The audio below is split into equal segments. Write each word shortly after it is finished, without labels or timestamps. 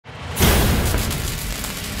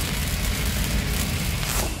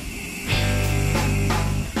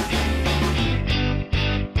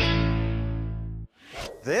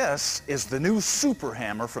This is the new super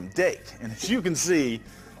hammer from Dake, and as you can see,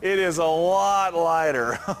 it is a lot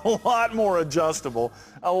lighter, a lot more adjustable,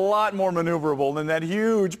 a lot more maneuverable than that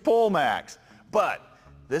huge Pullmax. But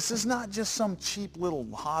this is not just some cheap little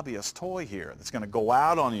hobbyist toy here that's going to go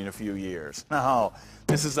out on you in a few years. No,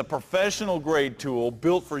 this is a professional grade tool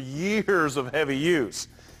built for years of heavy use,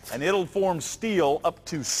 and it'll form steel up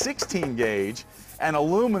to 16 gauge and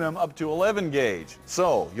aluminum up to 11 gauge.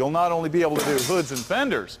 So you'll not only be able to do hoods and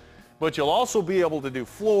fenders, but you'll also be able to do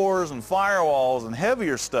floors and firewalls and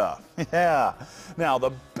heavier stuff. Yeah. Now,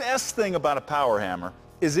 the best thing about a power hammer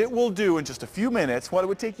is it will do in just a few minutes what it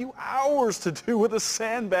would take you hours to do with a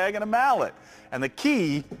sandbag and a mallet. And the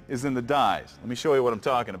key is in the dies. Let me show you what I'm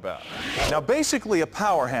talking about. Now, basically, a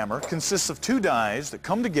power hammer consists of two dies that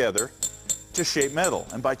come together to shape metal.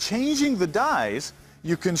 And by changing the dies,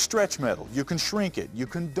 you can stretch metal, you can shrink it, you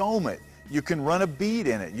can dome it, you can run a bead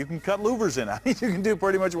in it, you can cut louvers in it. You can do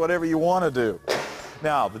pretty much whatever you want to do.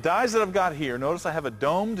 Now, the dies that I've got here, notice I have a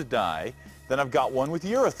domed die, then I've got one with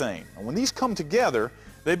urethane. And when these come together,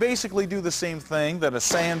 they basically do the same thing that a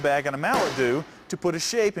sandbag and a mallet do to put a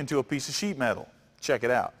shape into a piece of sheet metal. Check it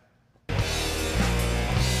out.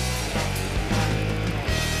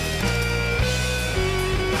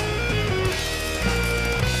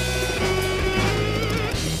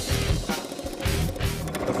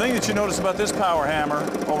 The thing that you notice about this power hammer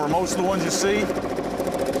over most of the ones you see,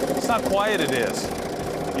 it's not quiet it is.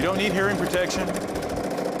 You don't need hearing protection.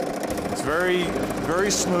 It's very, very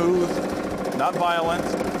smooth, not violent.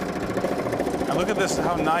 And look at this,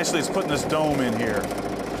 how nicely it's putting this dome in here.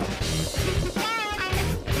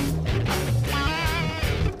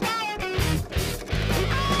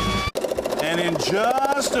 And in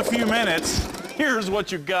just a few minutes, here's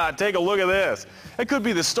what you got. Take a look at this. It could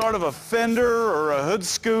be the start of a fender or a hood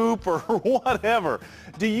scoop or whatever.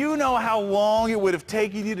 Do you know how long it would have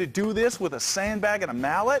taken you to do this with a sandbag and a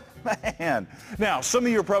mallet? Man. Now, some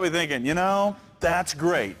of you are probably thinking, you know, that's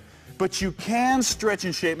great. But you can stretch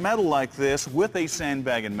and shape metal like this with a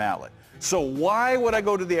sandbag and mallet. So why would I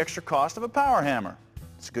go to the extra cost of a power hammer?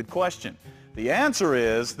 It's a good question. The answer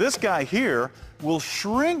is this guy here will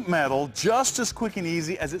shrink metal just as quick and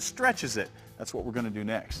easy as it stretches it. That's what we're going to do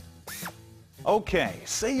next. Okay,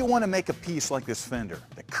 say you want to make a piece like this fender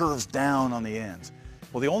that curves down on the ends.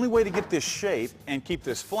 Well, the only way to get this shape and keep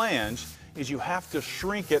this flange is you have to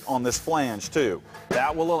shrink it on this flange too.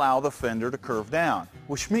 That will allow the fender to curve down,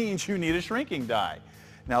 which means you need a shrinking die.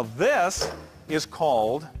 Now this is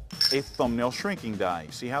called a thumbnail shrinking die.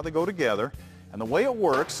 You see how they go together? And the way it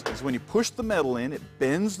works is when you push the metal in, it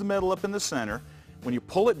bends the metal up in the center. When you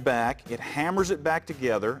pull it back, it hammers it back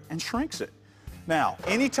together and shrinks it. Now,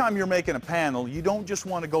 anytime you're making a panel, you don't just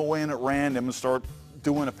want to go in at random and start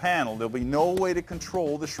doing a panel. There'll be no way to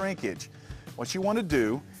control the shrinkage. What you want to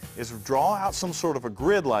do is draw out some sort of a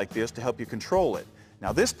grid like this to help you control it.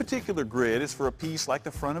 Now, this particular grid is for a piece like the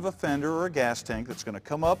front of a fender or a gas tank that's going to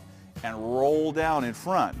come up and roll down in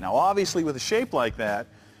front. Now, obviously, with a shape like that,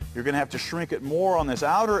 you're going to have to shrink it more on this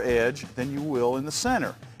outer edge than you will in the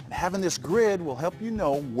center. And having this grid will help you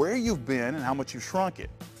know where you've been and how much you've shrunk it.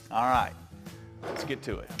 All right. Let's get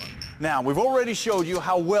to it. Now, we've already showed you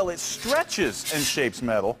how well it stretches and shapes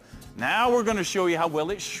metal. Now we're going to show you how well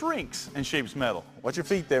it shrinks and shapes metal. Watch your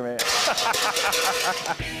feet there, man.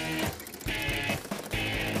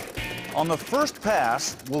 On the first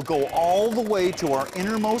pass, we'll go all the way to our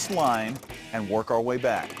innermost line and work our way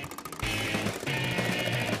back.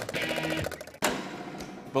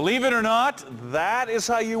 Believe it or not, that is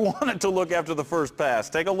how you want it to look after the first pass.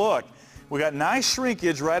 Take a look. We got nice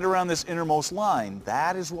shrinkage right around this innermost line.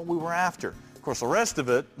 That is what we were after. Of course, the rest of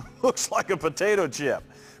it looks like a potato chip.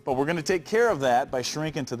 But we're going to take care of that by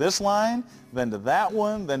shrinking to this line, then to that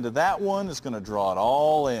one, then to that one. It's going to draw it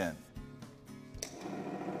all in.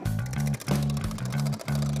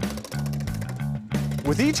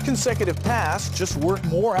 With each consecutive pass, just work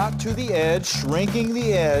more out to the edge, shrinking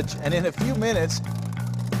the edge, and in a few minutes,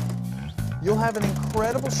 you'll have an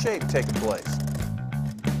incredible shape taking place.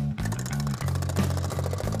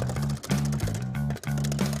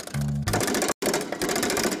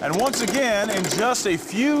 And once again, in just a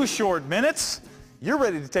few short minutes, you're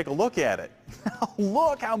ready to take a look at it.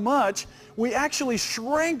 Look how much we actually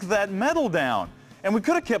shrank that metal down. And we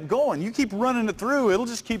could have kept going. You keep running it through, it'll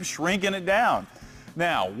just keep shrinking it down.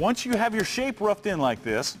 Now, once you have your shape roughed in like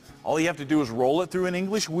this, all you have to do is roll it through an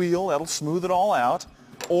English wheel. That'll smooth it all out.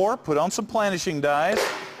 Or put on some planishing dies,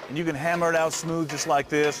 and you can hammer it out smooth just like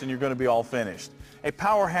this, and you're going to be all finished. A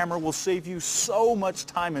power hammer will save you so much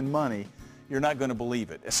time and money, you're not going to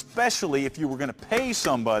believe it, especially if you were going to pay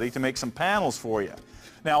somebody to make some panels for you.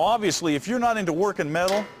 Now obviously, if you're not into working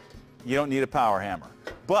metal, you don't need a power hammer.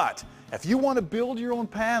 But if you want to build your own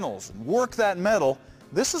panels and work that metal,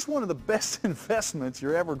 this is one of the best investments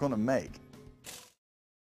you're ever going to make.